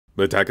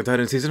Attack on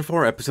Titan Season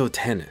 4, Episode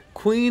 10.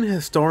 Queen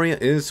Historia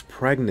is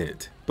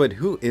pregnant, but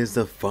who is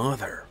the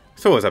father?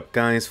 So what's up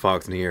guys,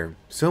 Foxen here.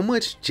 So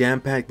much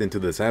jam-packed into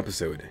this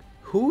episode.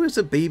 Who is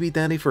the baby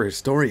daddy for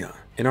Historia?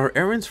 And are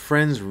Eren's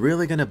friends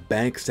really gonna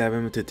backstab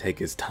him to take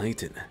his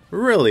Titan?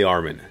 Really,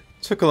 Armin?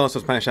 So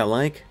colossal smash that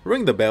like,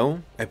 ring the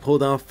bell. I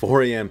pulled off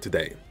 4 AM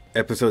today.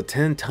 Episode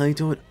 10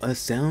 titled A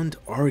Sound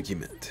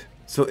Argument.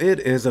 So it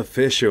is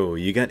official,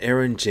 you got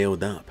Eren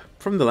jailed up.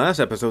 From the last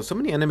episode, so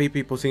many anime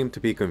people seem to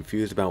be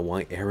confused about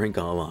why Eren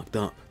got locked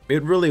up.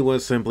 It really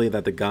was simply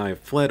that the guy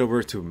fled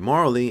over to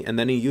Marley and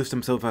then he used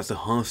himself as a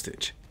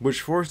hostage,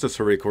 which forced the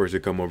Surikors to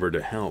come over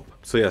to help.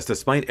 So yes,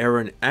 despite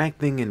Eren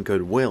acting in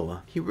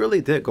goodwill, he really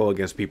did go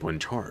against people in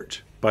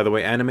charge. By the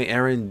way, anime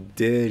Eren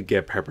did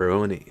get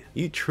pepperoni.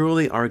 You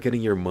truly are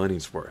getting your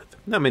money's worth.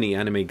 Not many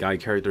anime guy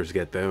characters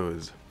get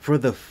those. For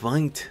the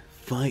fight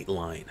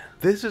line.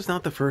 This is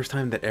not the first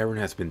time that Eren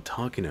has been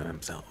talking to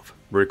himself.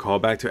 Recall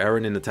back to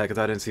Eren in Attack on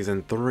Titan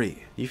Season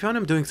 3. You found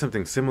him doing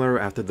something similar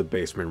after the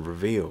basement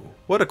reveal.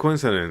 What a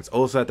coincidence,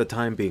 also at the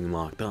time being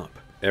locked up.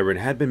 Eren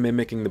had been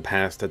mimicking the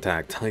past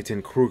Attack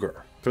Titan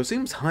Kruger. So it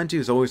seems Hanji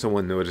is always the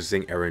one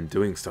noticing Eren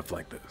doing stuff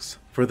like this.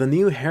 For the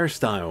new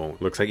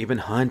hairstyle, looks like even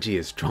Hanji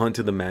is drawn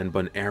to the man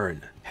bun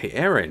Eren. Hey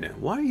Eren,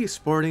 why are you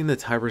sporting the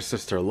Tybur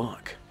sister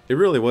look? It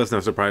really was no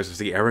surprise to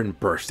see Eren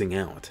bursting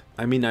out.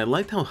 I mean, I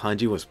liked how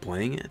Hanji was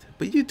playing it,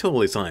 but you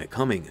totally saw it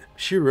coming.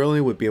 She really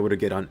would be able to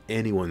get on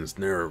anyone's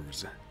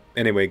nerves.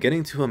 Anyway,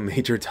 getting to a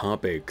major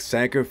topic,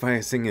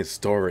 sacrificing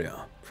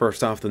Historia.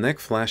 First off, the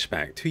next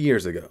flashback 2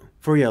 years ago.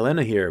 For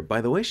Yelena here, by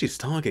the way she's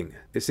talking,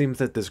 it seems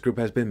that this group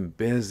has been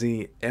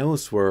busy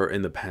elsewhere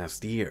in the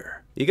past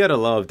year. You gotta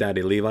love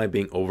Daddy Levi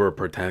being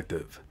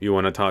overprotective. You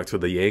wanna talk to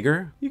the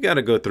yeager? You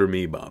gotta go through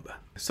me, bub.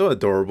 So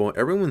adorable,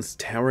 everyone's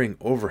towering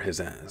over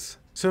his ass.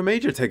 So a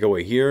major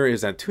takeaway here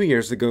is that 2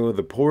 years ago,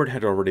 the port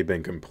had already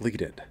been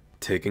completed.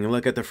 Taking a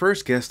look at the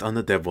first guest on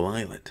the Devil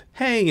Island.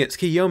 Hey, it's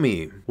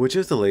Kiyomi, which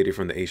is the lady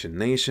from the Asian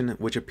nation,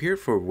 which appeared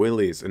for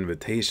Willy's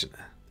invitation,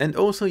 and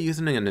also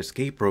using an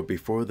escape rope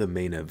before the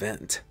main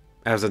event.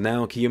 As of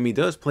now, Kiyomi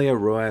does play a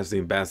role as the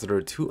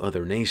ambassador to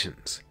other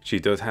nations. She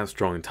does have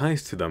strong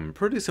ties to them,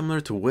 pretty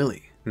similar to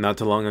Willy. Not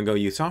too long ago,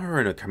 you saw her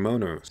in a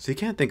kimono, so you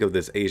can't think of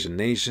this Asian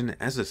nation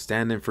as a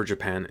stand-in for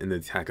Japan in the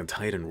Attack on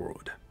Titan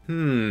world.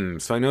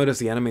 So I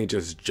noticed the anime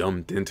just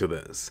jumped into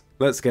this.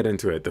 Let's get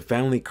into it. The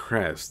family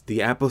crest,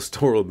 the Apple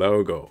Store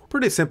logo.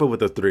 Pretty simple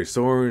with the 3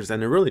 swords,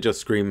 and it really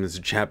just screams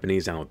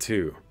Japanese out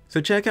too. So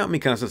check out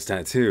Mikasa's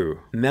tattoo.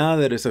 Now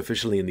that it's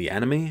officially in the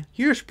anime,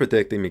 here's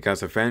predicting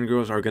Mikasa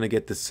fangirls are gonna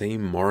get the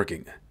same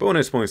marking.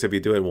 Bonus points if you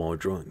do it while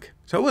drunk.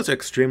 So I was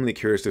extremely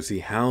curious to see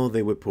how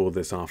they would pull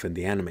this off in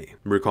the anime.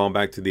 Recall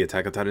back to the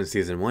Attack on Titan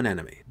Season 1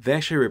 anime. They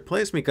actually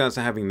replaced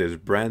Mikasa having this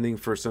branding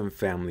for some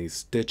family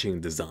stitching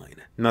design.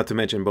 Not to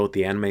mention both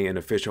the anime and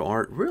official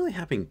art really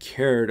having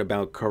cared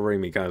about covering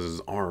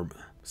Mikasa's arm.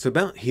 So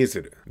about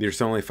Hizuru, you're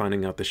suddenly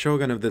finding out the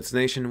shogun of this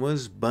nation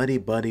was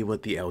buddy-buddy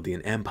with the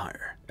Eldian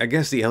Empire. I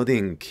guess the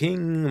Eldian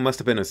king must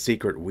have been a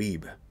secret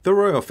weeb. The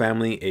royal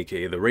family,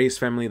 aka the race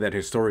family that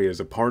Historia is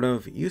a part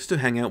of, used to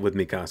hang out with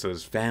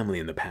Mikasa's family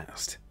in the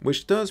past,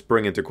 which does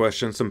bring into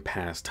question some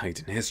past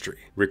Titan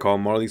history. Recall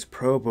Marley's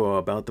probo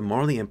about the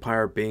Marley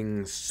Empire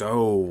being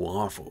so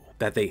awful,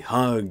 that they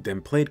hugged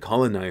and played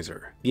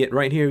colonizer. Yet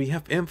right here you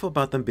have info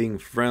about them being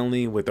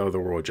friendly with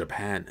otherworld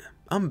Japan.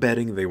 I'm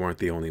betting they weren't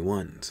the only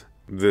ones.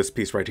 This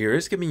piece right here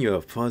is giving you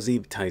a fuzzy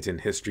Titan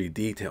history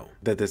detail,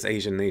 that this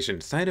Asian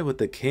nation sided with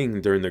the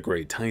king during the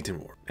Great Titan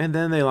War, and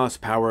then they lost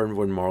power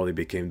when Marley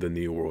became the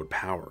new world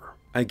power.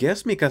 I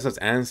guess Mikasa's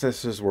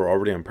ancestors were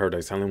already on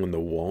Paradise Island when the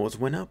walls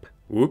went up?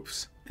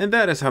 Whoops. And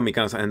that is how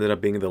Mikasa ended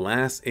up being the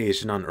last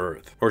Asian on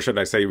Earth, or should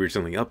I say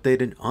recently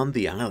updated, on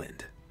the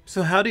island.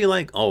 So how do you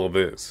like all of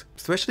this?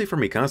 Especially for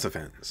Mikasa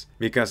fans.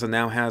 Mikasa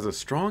now has a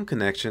strong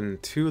connection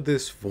to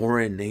this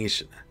foreign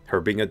nation, her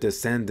being a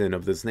descendant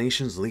of this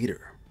nation's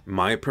leader.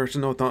 My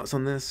personal thoughts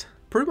on this?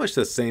 Pretty much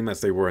the same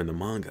as they were in the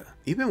manga.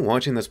 Even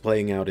watching this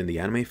playing out in the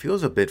anime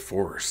feels a bit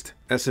forced.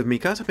 As if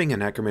Mikasa being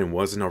an Ackerman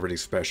wasn't already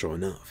special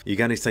enough. You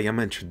got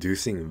Isayama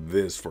introducing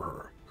this for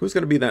her. Who's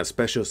gonna be that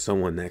special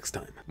someone next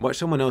time? Watch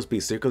someone else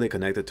be secretly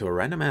connected to a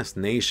random ass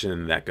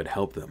nation that could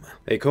help them.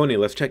 Hey Coney,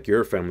 let's check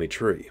your family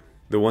tree.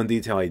 The one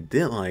detail I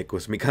did like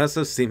was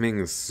Mikasa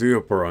seeming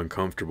super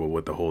uncomfortable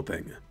with the whole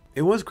thing.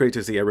 It was great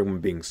to see everyone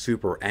being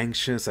super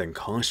anxious and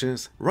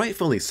cautious,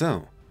 rightfully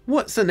so.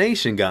 What's a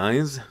nation,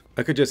 guys?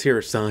 I could just hear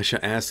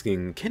Sasha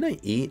asking, can I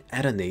eat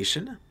at a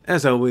nation?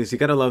 As always, you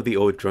gotta love the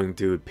old drunk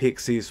dude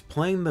Pixies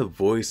playing the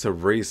voice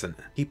of reason.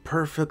 He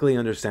perfectly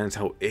understands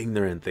how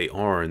ignorant they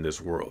are in this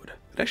world.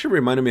 It actually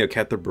reminded me of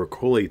Captain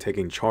Broccoli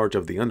taking charge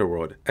of the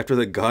underworld after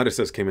the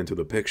goddesses came into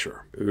the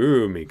picture.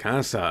 Ooh,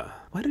 Mikasa.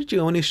 Why did you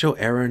only show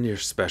Eren your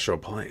special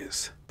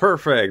place?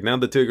 Perfect, now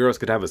the 2 girls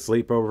could have a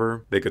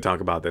sleepover. They could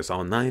talk about this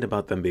all night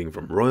about them being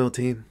from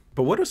royalty.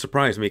 But what a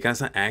surprise,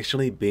 Mikasa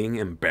actually being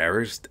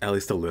embarrassed at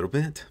least a little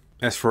bit.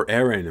 As for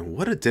Eren,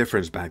 what a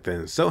difference back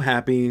then. So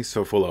happy,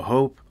 so full of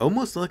hope,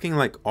 almost looking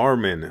like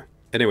Armin.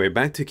 Anyway,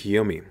 back to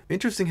Kiyomi.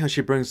 Interesting how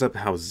she brings up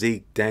how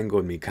Zeke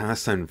dangled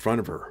Mikasa in front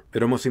of her.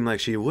 It almost seemed like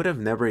she would have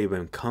never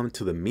even come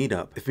to the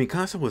meetup if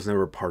Mikasa was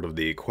never part of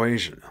the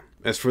equation.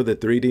 As for the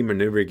 3D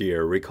maneuver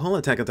gear, recall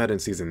Attack on Titan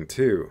Season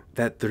 2.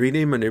 That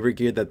 3D maneuver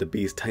gear that the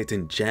Beast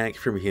Titan jacked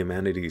from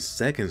humanity's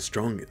second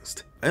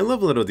strongest. I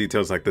love little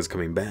details like this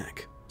coming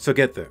back. So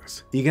get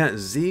this, you got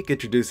Zeke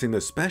introducing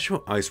the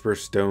special Iceberg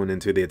Stone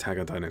into the Attack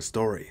on Titan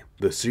story,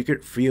 the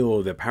secret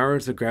field that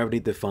powers the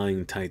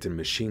gravity-defying Titan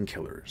machine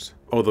killers.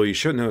 Although you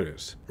should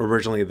notice,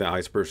 originally the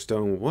Iceberg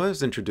Stone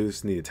was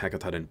introduced in the Attack on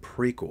Titan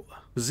prequel.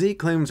 Zeke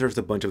claims there's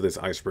a bunch of this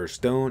Iceberg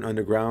Stone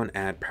underground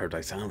at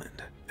Paradise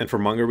Island. And for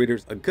manga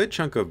readers, a good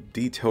chunk of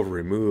detail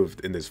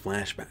removed in this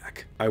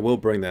flashback. I will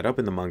bring that up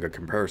in the manga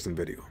comparison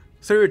video.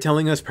 So you're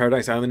telling us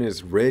Paradise Island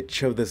is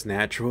rich of this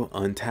natural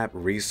untapped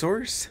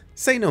resource?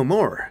 Say no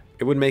more.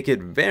 It would make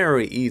it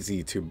very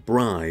easy to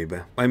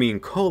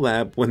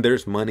collab when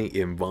there's money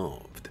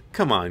involved.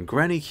 Come on,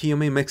 Granny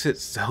Kiyomi makes it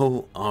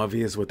so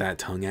obvious with that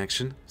tongue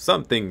action.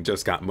 Something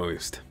just got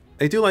moist.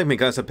 I do like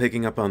Mikasa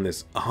picking up on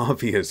this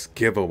obvious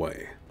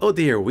giveaway. Oh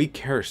dear, we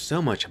care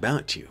so much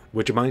about you.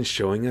 Would you mind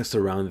showing us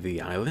around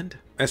the island?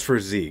 As for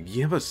Zeke,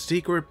 you have a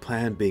secret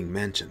plan being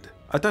mentioned.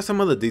 I thought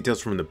some of the details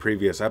from the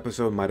previous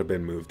episode might have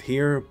been moved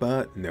here,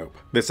 but nope.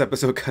 This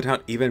episode cut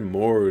out even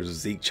more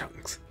Zeke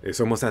chunks. It's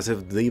almost as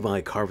if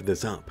Levi carved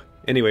this up.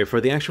 Anyway, for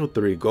the actual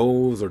 3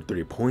 goals or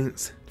 3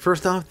 points,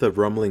 first off, the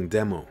rumbling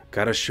demo.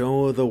 Gotta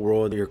show the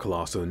world your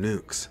colossal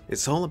nukes.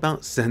 It's all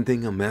about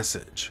sending a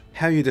message.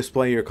 How you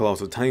display your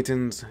colossal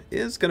titans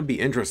is gonna be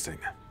interesting.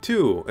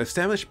 2.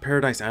 Establish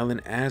Paradise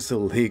Island as a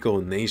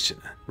legal nation.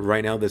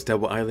 Right now this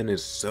double island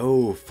is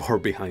so far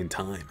behind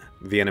time.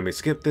 The anime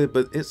skipped it,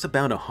 but it's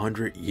about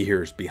 100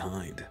 years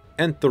behind.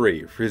 And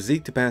 3. For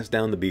Zeke to pass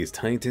down the Beast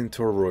Titan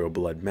to a royal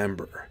blood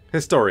member.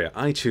 Historia,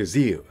 I choose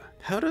you.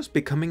 How does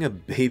becoming a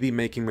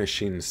baby-making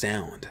machine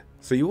sound?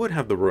 So you would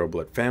have the royal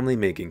blood family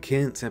making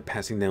kids and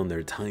passing down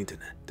their titan.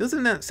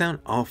 Doesn't that sound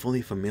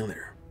awfully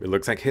familiar? It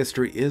looks like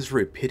history is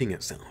repeating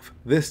itself,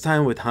 this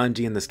time with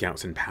Hanji and the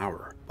scouts in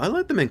power. I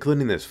like them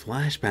including this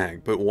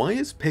flashback, but why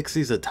is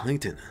Pixie's a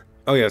titan?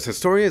 Oh yes,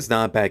 Historia is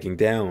not backing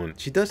down.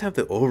 She does have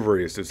the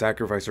ovaries to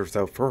sacrifice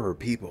herself for her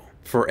people.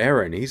 For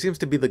Eren, he seems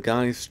to be the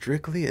guy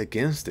strictly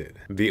against it.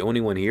 The only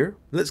one here?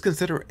 Let's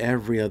consider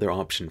every other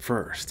option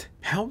first.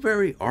 How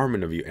very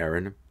Armin of you,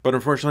 Eren. But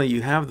unfortunately,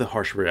 you have the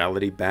harsh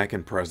reality back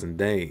in present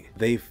day.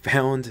 They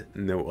found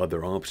no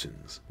other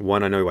options.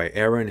 Wanna know why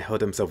Eren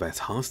held himself as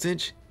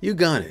hostage? You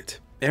got it.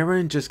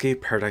 Eren just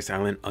gave Paradise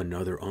Island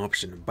another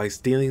option by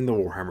stealing the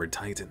WarHammer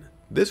Titan.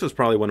 This was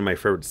probably one of my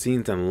favorite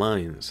scenes and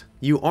lines.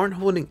 You aren't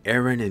holding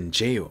Eren in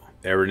jail.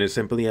 Eren is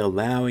simply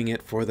allowing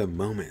it for the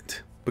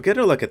moment. But get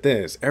a look at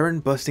this,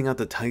 Eren busting out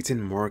the Titan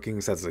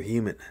markings as a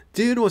human.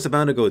 Dude was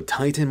about to go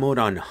Titan mode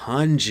on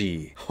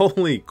Hanji.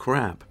 Holy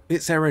crap.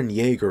 It's Eren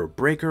Yeager,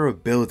 breaker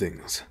of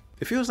buildings.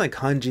 It feels like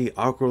Hanji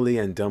awkwardly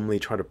and dumbly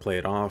tried to play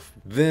it off.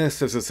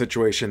 This is the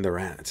situation they're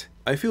at.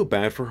 I feel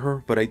bad for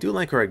her, but I do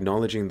like her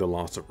acknowledging the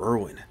loss of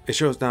Erwin. It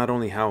shows not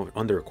only how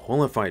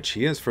underqualified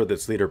she is for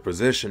this leader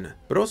position,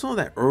 but also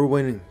that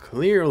Erwin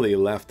clearly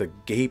left a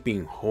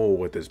gaping hole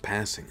with his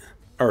passing.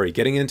 Alright,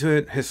 getting into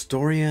it,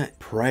 Historia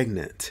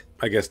pregnant.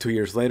 I guess 2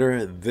 years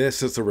later,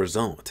 this is the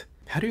result.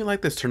 How do you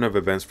like this turn of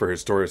events for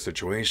Historia's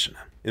situation?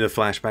 In the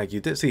flashback,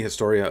 you did see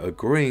Historia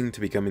agreeing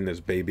to becoming this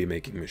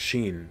baby-making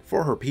machine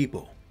for her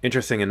people.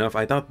 Interesting enough,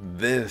 I thought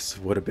this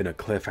would have been a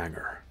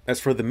cliffhanger. As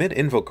for the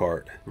mid-info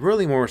card,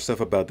 really more stuff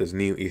about this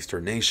new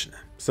Eastern nation.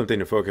 Something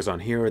to focus on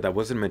here that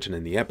wasn't mentioned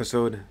in the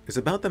episode is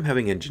about them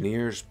having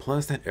engineers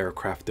plus that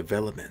aircraft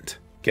development.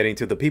 Getting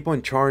to the people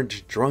in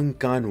charge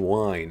drunk on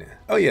wine.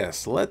 Oh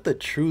yes, let the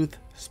truth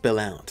spill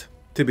out.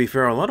 To be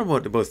fair, a lot of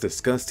what was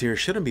discussed here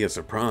shouldn't be a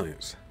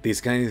surprise. These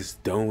guys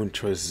don't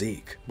trust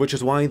Zeke, which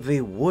is why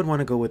they would want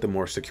to go with the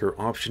more secure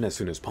option as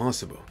soon as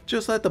possible.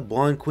 Just let the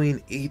blonde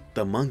queen eat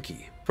the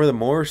monkey. For the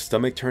more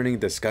stomach-turning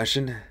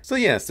discussion, so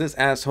yes, this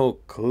asshole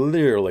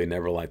clearly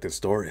never liked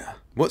Historia.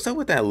 What's up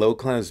with that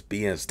low-class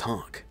BS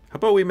talk? How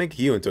about we make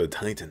you into a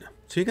titan?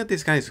 So you got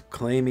these guys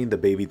claiming the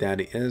baby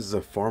daddy is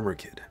a farmer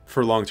kid.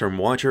 For long-term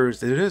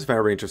watchers, it is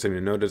very interesting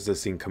to notice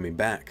this scene coming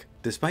back,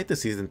 despite the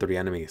season 3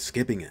 anime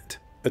skipping it.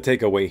 The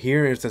takeaway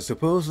here is that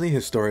supposedly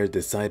Historia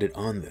decided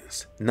on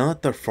this,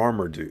 not the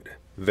farmer dude.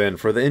 Then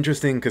for the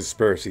interesting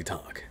conspiracy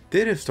talk,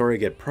 did Historia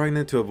get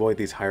pregnant to avoid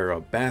these higher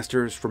up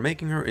bastards from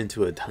making her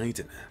into a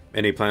titan?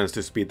 Any plans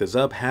to speed this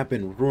up have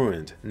been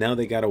ruined, now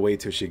they gotta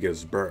wait till she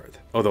gives birth.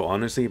 Although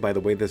honestly, by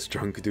the way this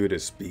drunk dude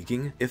is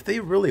speaking, if they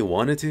really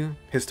wanted to,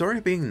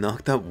 Historia being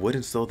knocked up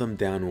wouldn't slow them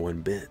down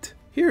one bit.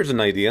 Here's an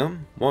idea,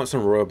 want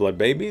some royal blood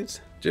babies?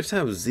 Just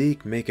have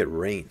Zeke make it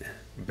rain.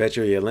 Bet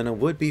you Yelena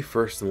would be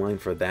first in line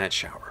for that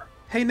shower.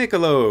 Hey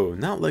Niccolo,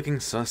 not looking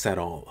sus at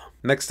all.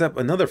 Next up,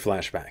 another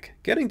flashback.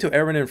 Getting to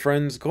Eren and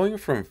friends, going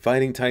from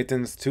fighting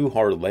titans to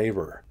hard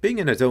labor. Being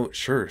an adult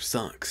sure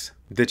sucks.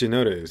 Did you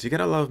notice, you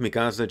gotta love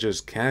Mikasa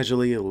just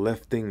casually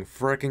lifting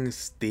fricking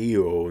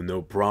steel,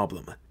 no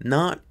problem.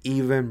 Not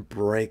even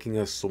breaking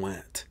a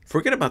sweat.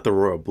 Forget about the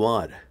royal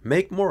blood,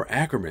 make more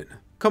Ackerman.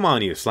 Come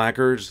on, you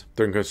slackers.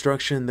 During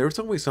construction, there's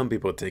always some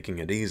people taking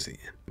it easy.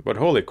 But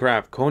holy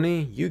crap,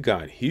 Coney, you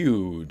got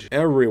huge.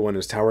 Everyone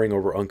is towering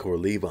over Uncle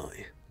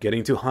Levi.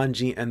 Getting to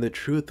Hanji and the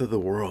truth of the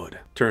world.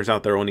 Turns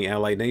out their only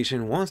allied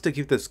nation wants to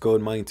keep this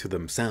gold mine to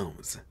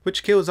themselves,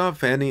 which kills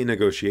off any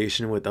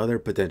negotiation with other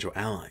potential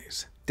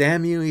allies.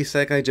 Damn you,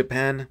 Isekai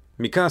Japan.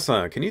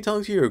 Mikasa, can you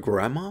talk to your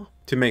grandma?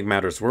 To make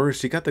matters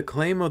worse, you got the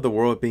claim of the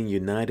world being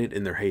united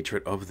in their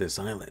hatred of this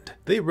island.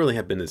 They really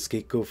have been the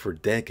scapegoat for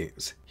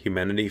decades.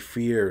 Humanity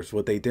fears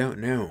what they don't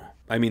know.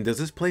 I mean, does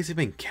this place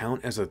even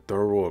count as a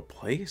third world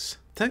place?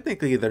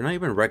 Technically, they're not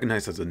even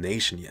recognized as a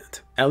nation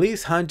yet. At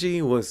least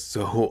Hanji was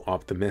so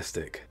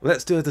optimistic.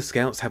 Let's do as the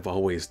scouts have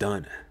always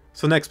done.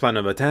 So next plan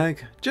of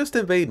attack, just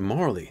invade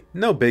Marley.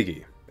 No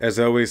biggie. As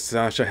always,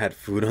 Sasha had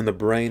food on the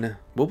brain.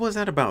 What was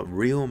that about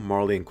real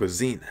Marleyan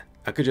cuisine?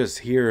 I could just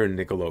hear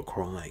Niccolo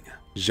crying.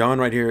 Jean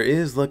right here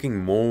is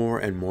looking more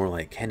and more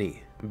like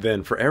Kenny.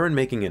 Then for Eren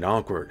making it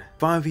awkward.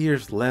 5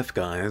 years left,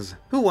 guys.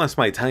 Who wants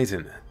my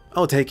Titan?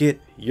 I'll take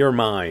it, you're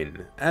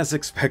mine, as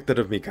expected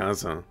of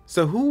Mikasa.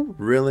 So who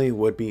really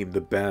would be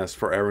the best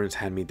for Eren's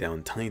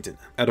hand-me-down Titan?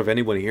 Out of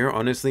anyone here,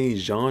 honestly,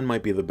 Jean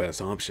might be the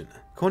best option.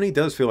 Coney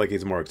does feel like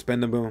he's more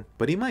expendable,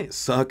 but he might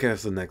suck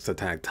as the next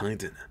attack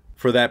Titan.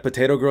 For that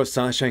potato girl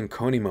Sasha and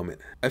Coney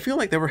moment, I feel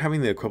like they were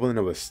having the equivalent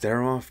of a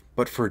stare-off,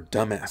 but for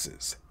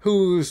dumbasses.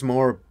 Who's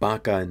more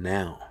baka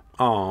now?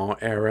 Aw,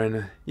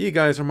 Eren, you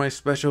guys are my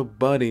special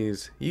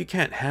buddies. You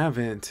can't have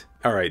it.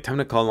 Alright, time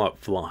to call up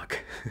Flock.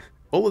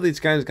 All of these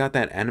guys got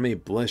that anime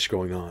blush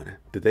going on.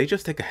 Did they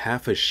just take a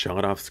half a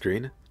shot off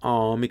screen?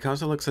 Aw,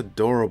 Mikasa looks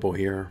adorable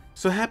here.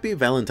 So happy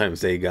Valentine's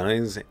Day,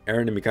 guys.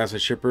 Eren and Mikasa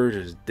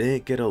shippers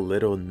did get a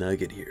little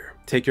nugget here.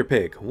 Take your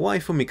pick,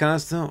 waifu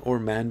Mikasa or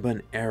man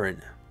bun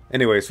Eren.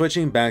 Anyway,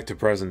 switching back to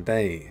present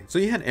day. So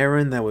you had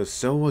Eren that was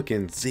so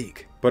against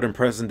Zeke, but in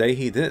present day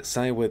he did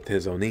side with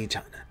his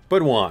Oni-chan.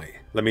 But why?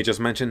 Let me just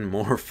mention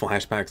more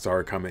flashbacks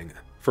are coming.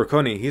 For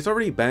Coney, he's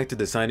already back to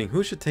deciding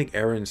who should take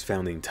Eren's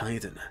founding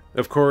Titan.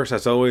 Of course,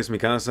 as always,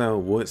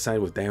 Mikasa would side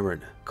with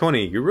Eren.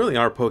 Coney, you really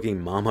are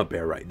poking Mama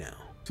Bear right now.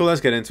 So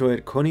let's get into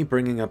it, Coney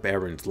bringing up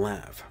Eren's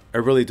laugh. I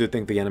really do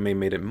think the anime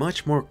made it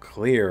much more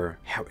clear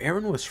how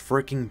Eren was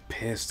freaking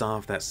pissed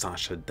off that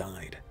Sasha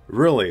died.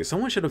 Really,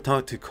 someone should have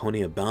talked to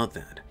Coney about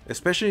that,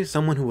 especially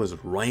someone who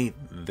was right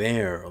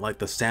there, like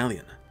the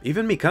stallion.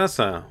 Even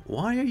Mikasa,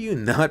 why are you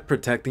not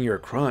protecting your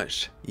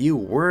crush? You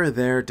were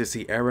there to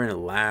see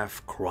Eren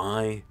laugh,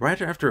 cry,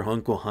 right after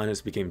Uncle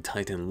Hannes became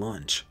Titan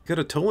lunch. Could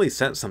have totally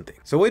said something,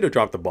 so way to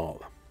drop the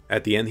ball.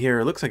 At the end here,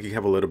 it looks like you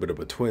have a little bit of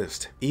a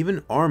twist.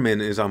 Even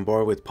Armin is on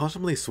board with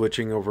possibly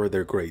switching over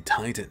their great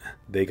Titan.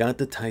 They got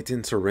the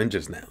Titan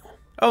syringes now.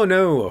 Oh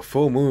no, a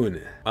full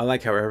moon. I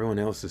like how everyone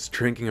else is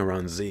drinking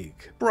around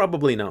Zeke.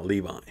 Probably not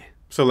Levi.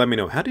 So let me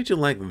know, how did you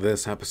like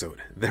this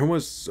episode? There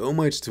was so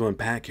much to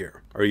unpack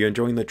here. Are you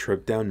enjoying the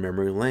trip down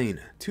memory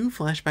lane? 2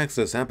 flashbacks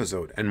this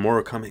episode, and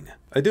more coming.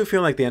 I do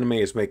feel like the anime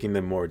is making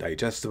them more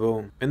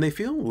digestible, and they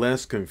feel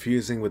less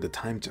confusing with the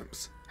time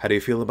jumps. How do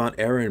you feel about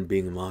Eren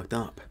being locked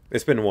up?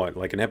 It's been what,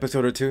 like an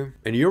episode or 2?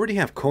 And you already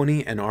have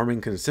Coney and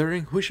Armin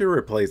considering who should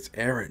replace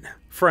Eren.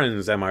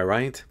 Friends, am I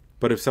right?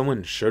 But if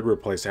someone should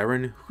replace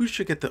Eren, who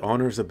should get the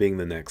honors of being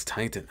the next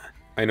Titan?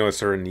 I know a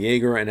certain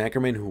yeager and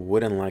Ackerman who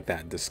wouldn't like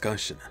that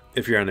discussion.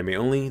 If you're anime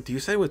only, do you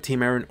side with Team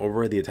Eren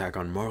over the attack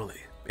on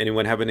Marley?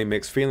 Anyone have any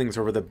mixed feelings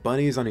over the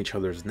bunnies on each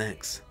other's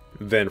necks?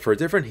 Then for a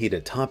different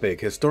heated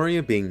topic,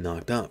 Historia being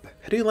knocked up.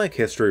 How do you like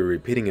history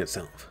repeating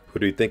itself? Who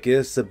do you think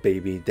is the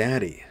baby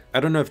daddy? I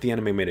don't know if the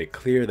anime made it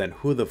clear that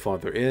who the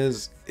father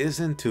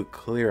isn't too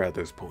clear at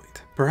this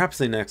point. Perhaps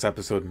the next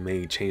episode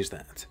may change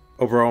that.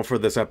 Overall for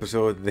this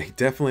episode, they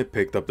definitely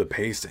picked up the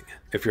pacing.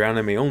 If you're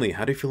anime only,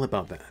 how do you feel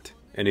about that?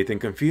 Anything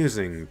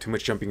confusing? Too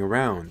much jumping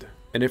around?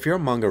 And if you're a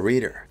manga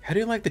reader, how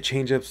do you like the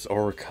change-ups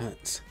or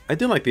cuts? I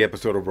did like the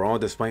episode overall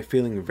despite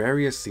feeling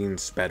various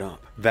scenes sped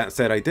up. That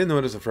said, I did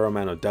notice a fair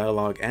amount of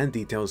dialogue and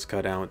details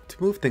cut out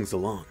to move things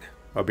along.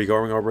 I'll be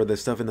going over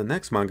this stuff in the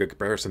next manga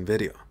comparison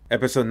video.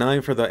 Episode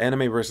 9 for the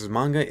anime versus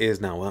manga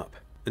is now up.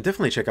 And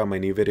definitely check out my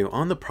new video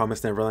on the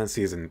Promised Neverland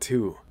Season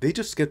 2. They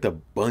just skipped a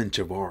bunch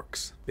of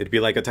arcs. It'd be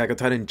like Attack on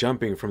Titan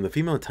jumping from the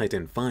female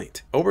Titan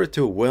fight over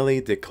to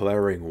Willy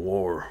declaring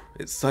war.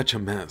 It's such a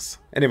mess.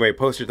 Anyway,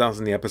 post your thoughts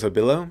in the episode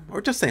below, or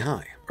just say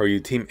hi. Are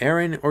you Team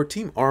Eren or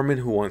Team Armin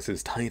who wants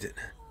his Titan?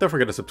 Don't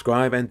forget to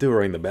subscribe and do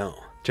ring the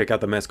bell. Check out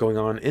the mess going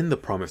on in the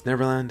Promised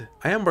Neverland.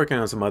 I am working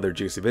on some other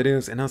juicy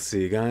videos, and I'll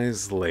see you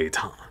guys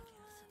later.